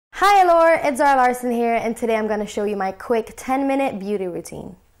Hi Allure, it's Zara Larsson here, and today I'm going to show you my quick 10-minute beauty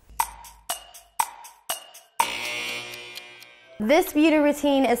routine. This beauty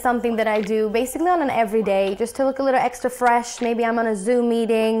routine is something that I do basically on an everyday, just to look a little extra fresh. Maybe I'm on a Zoom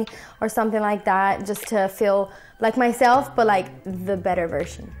meeting or something like that, just to feel like myself, but like the better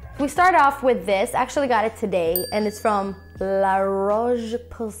version. We start off with this. I actually got it today, and it's from La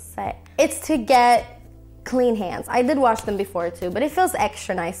Roche-Posay. It's to get clean hands. I did wash them before too, but it feels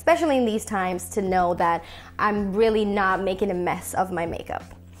extra nice, especially in these times, to know that I'm really not making a mess of my makeup.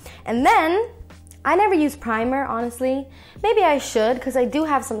 And then, I never use primer, honestly. Maybe I should, because I do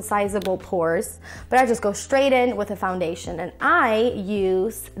have some sizable pores, but I just go straight in with a foundation, and I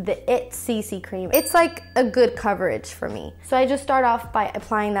use the It CC cream. It's like a good coverage for me. So I just start off by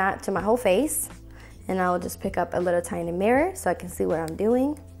applying that to my whole face, and I'll just pick up a little tiny mirror so I can see what I'm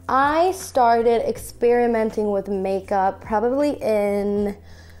doing. I started experimenting with makeup probably in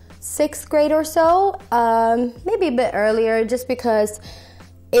 6th grade or so, maybe a bit earlier, just because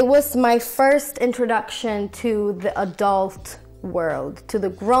it was my first introduction to the adult world, to the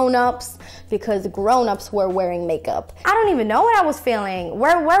grown-ups, because grown-ups were wearing makeup. I don't even know what I was feeling.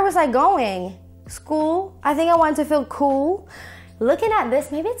 Where was I going? School? I think I wanted to feel cool. Looking at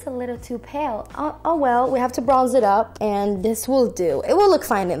this, maybe it's a little too pale. Oh well, we have to bronze it up, and this will do. It will look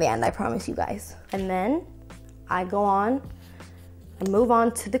fine in the end, I promise you guys. And then I go on and move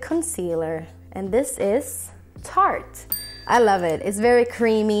on to the concealer, and this is Tarte. I love it. It's very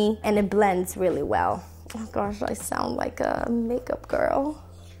creamy and it blends really well. Oh gosh, I sound like a makeup girl.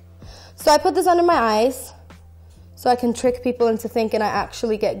 So I put this under my eyes so I can trick people into thinking I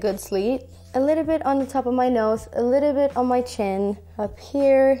actually get good sleep. A little bit on the top of my nose, a little bit on my chin, up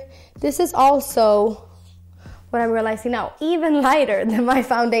here. This is also what I'm realizing now, even lighter than my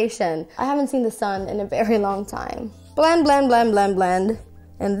foundation. I haven't seen the sun in a very long time. Blend, blend, blend, blend, blend.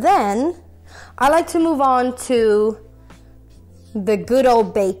 And then I like to move on to the good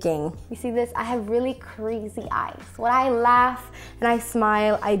old baking. You see this? I have really crazy eyes. When I laugh and I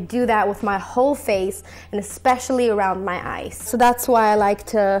smile, I do that with my whole face, and especially around my eyes. So that's why I like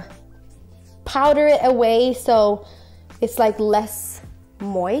to powder it away so it's like less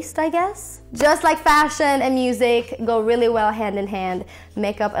moist, I guess. Just like fashion and music go really well hand in hand,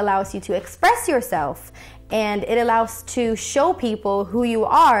 makeup allows you to express yourself, and it allows to show people who you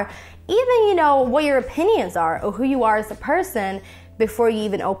are, even, you know, what your opinions are or who you are as a person before you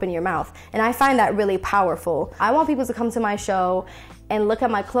even open your mouth. And I find that really powerful. I want people to come to my show and look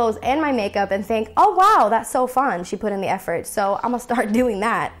at my clothes and my makeup and think, oh wow, that's so fun. She put in the effort. So I'm gonna start doing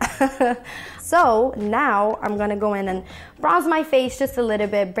that. So now I'm gonna go in and bronze my face just a little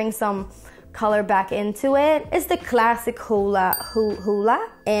bit, bring some color back into it. It's the classic hula,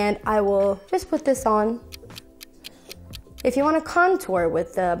 and I will just put this on. If you want to contour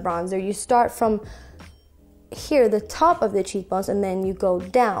with the bronzer, you start from here, the top of the cheekbones, and then you go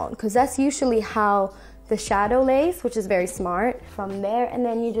down, because that's usually how the shadow lays, which is very smart. From there, and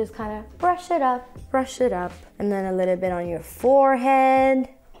then you just kind of brush it up, and then a little bit on your forehead.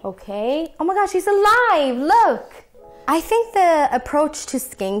 Okay. Oh my gosh, she's alive, look! I think the approach to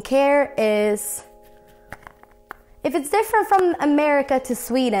skincare is, if it's different from America to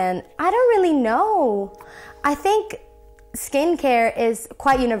Sweden, I don't really know. I think skincare is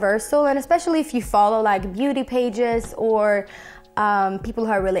quite universal, and especially if you follow like beauty pages or people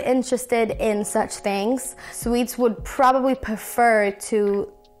who are really interested in such things, Swedes would probably prefer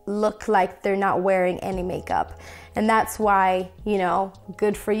to look like they're not wearing any makeup. And that's why, you know,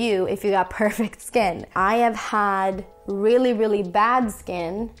 good for you if you got perfect skin. I have had really, really bad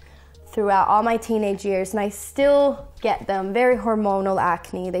skin throughout all my teenage years, and I still get them, very hormonal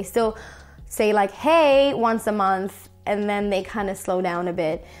acne. They still say like, hey, once a month, and then they kind of slow down a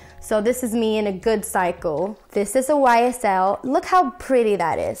bit. So this is me in a good cycle. This is a YSL. Look how pretty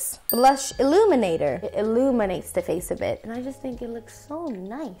that is. Blush Illuminator. It illuminates the face a bit, and I just think it looks so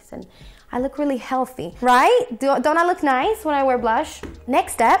nice, and I look really healthy, right? Don't I look nice when I wear blush?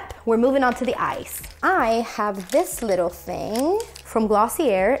 Next step, we're moving on to the eyes. I have this little thing from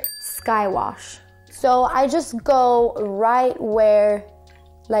Glossier, Sky Wash. So I just go right where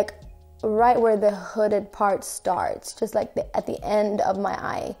the hooded part starts, just like at the end of my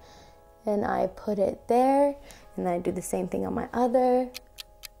eye. And I put it there, and then I do the same thing on my other.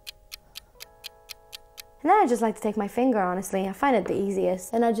 And then I just like to take my finger, honestly. I find it the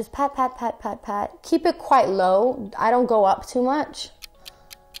easiest. And I just pat, pat, pat, pat, pat. Keep it quite low. I don't go up too much.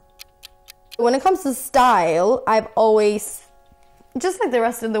 When it comes to style, I've always, just like the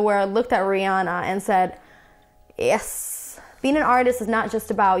rest of the world, looked at Rihanna and said, yes, Being an artist is not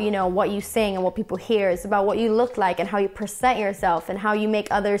just about, you know, what you sing and what people hear. It's about what you look like and how you present yourself and how you make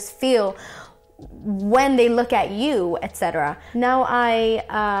others feel when they look at you, etc. Now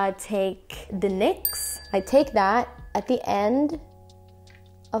I take the NYX. I take that at the end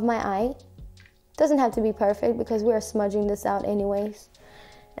of my eye. Doesn't have to be perfect because we're smudging this out anyways.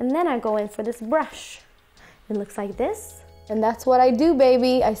 And then I go in for this brush. It looks like this. And that's what I do,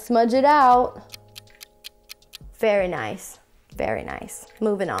 baby. I smudge it out. Very nice. Very nice.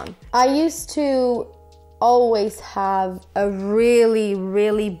 Moving on. I used to always have a really,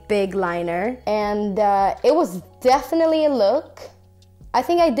 really big liner. And it was definitely a look. I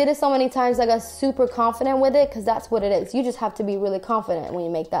think I did it so many times I got super confident with it, because that's what it is. You just have to be really confident when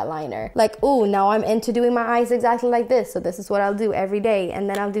you make that liner. Like, ooh, now I'm into doing my eyes exactly like this, so this is what I'll do every day. And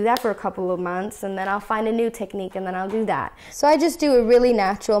then I'll do that for a couple of months, and then I'll find a new technique, and then I'll do that. So I just do it really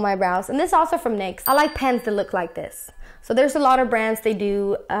natural, my brows. And this also from NYX. I like pens that look like this. So there's a lot of brands, they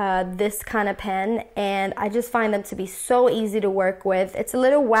do this kind of pen, and I just find them to be so easy to work with. It's a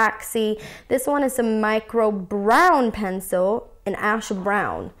little waxy. This one is a micro brown pencil, an ash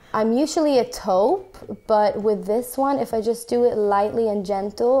brown. I'm usually a taupe, but with this one, if I just do it lightly and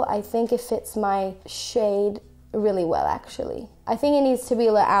gentle, I think it fits my shade really well, actually. I think it needs to be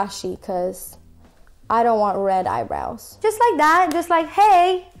a little ashy because I don't want red eyebrows. Just like that, just like,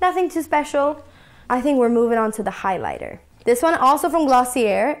 hey, nothing too special. I think we're moving on to the highlighter. This one also from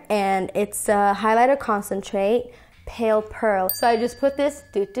Glossier, and it's a highlighter concentrate, Pale Pearl. So I just put this,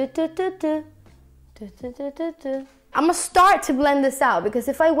 I'm gonna start to blend this out, because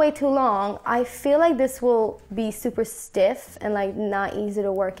if I wait too long, I feel like this will be super stiff and like not easy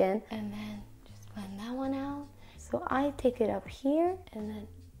to work in. And then just blend that one out. So I take it up here and then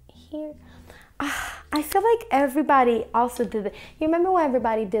here. I feel like everybody also did it. You remember when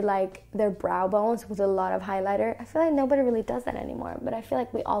everybody did like their brow bones with a lot of highlighter? I feel like nobody really does that anymore, but I feel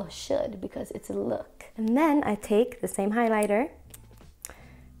like we all should, because it's a look. And then I take the same highlighter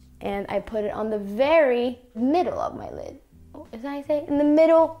and I put it on the very middle of my lid. Oh, is that how you say it? In the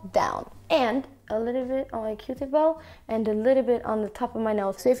middle, down. And a little bit on my Q-tip bow and a little bit on the top of my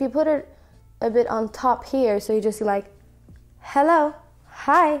nose. So if you put it a bit on top here, so you just like, hello,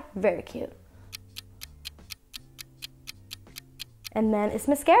 hi, very cute. And then it's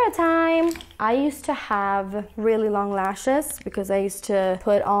mascara time. I used to have really long lashes because I used to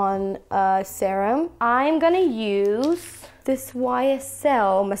put on a serum. I'm gonna use this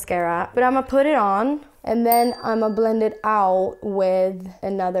YSL mascara, but I'm gonna put it on and then I'm gonna blend it out with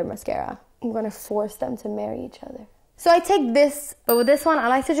another mascara. I'm gonna force them to marry each other. So I take this, but with this one, I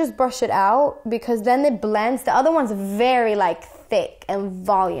like to just brush it out because then it blends. The other one's very like thick and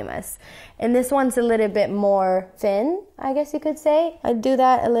voluminous. And this one's a little bit more thin, I guess you could say. I do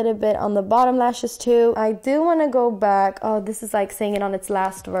that a little bit on the bottom lashes too. I do want to go back. Oh, this is like singing on its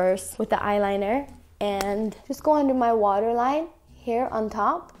last verse with the eyeliner. And just go under my waterline here on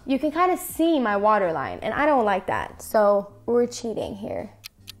top. You can kind of see my waterline, and I don't like that. So we're cheating here.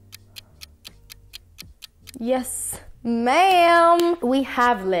 Yes, ma'am. We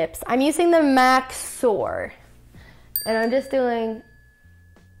have lips. I'm using the MAC Soar. And I'm just doing,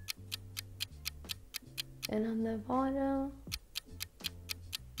 and on the bottom,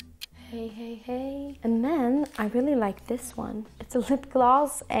 hey, hey, hey. And then I really like this one. It's a lip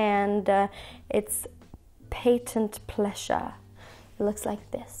gloss, and it's Patent Pleasure. It looks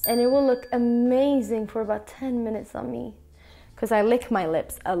like this. And it will look amazing for about 10 minutes on me, because I lick my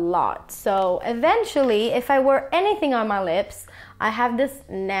lips a lot. So eventually, if I wear anything on my lips, I have this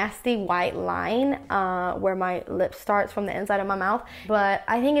nasty white line where my lip starts from the inside of my mouth. But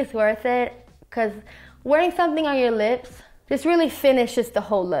I think it's worth it, because wearing something on your lips just really finishes the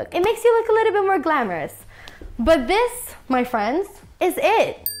whole look. It makes you look a little bit more glamorous. But this, my friends, is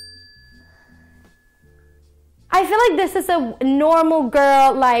it. I feel like this is a normal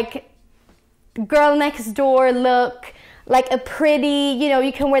girl, like girl next door look. Like a pretty, you know,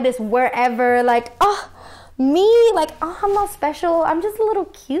 you can wear this wherever, like, oh, me, like, oh, I'm not special, I'm just a little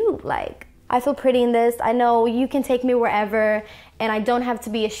cute, like, I feel pretty in this. I know you can take me wherever, and I don't have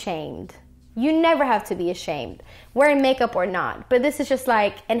to be ashamed. You never have to be ashamed, wearing makeup or not, but this is just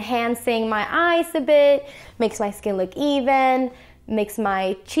like enhancing my eyes a bit, makes my skin look even, makes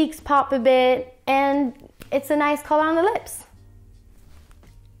my cheeks pop a bit, and it's a nice color on the lips.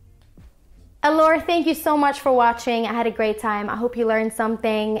 Allure, thank you so much for watching. I had a great time. I hope you learned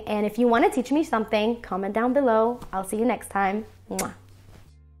something. And if you want to teach me something, comment down below. I'll see you next time. Mwah.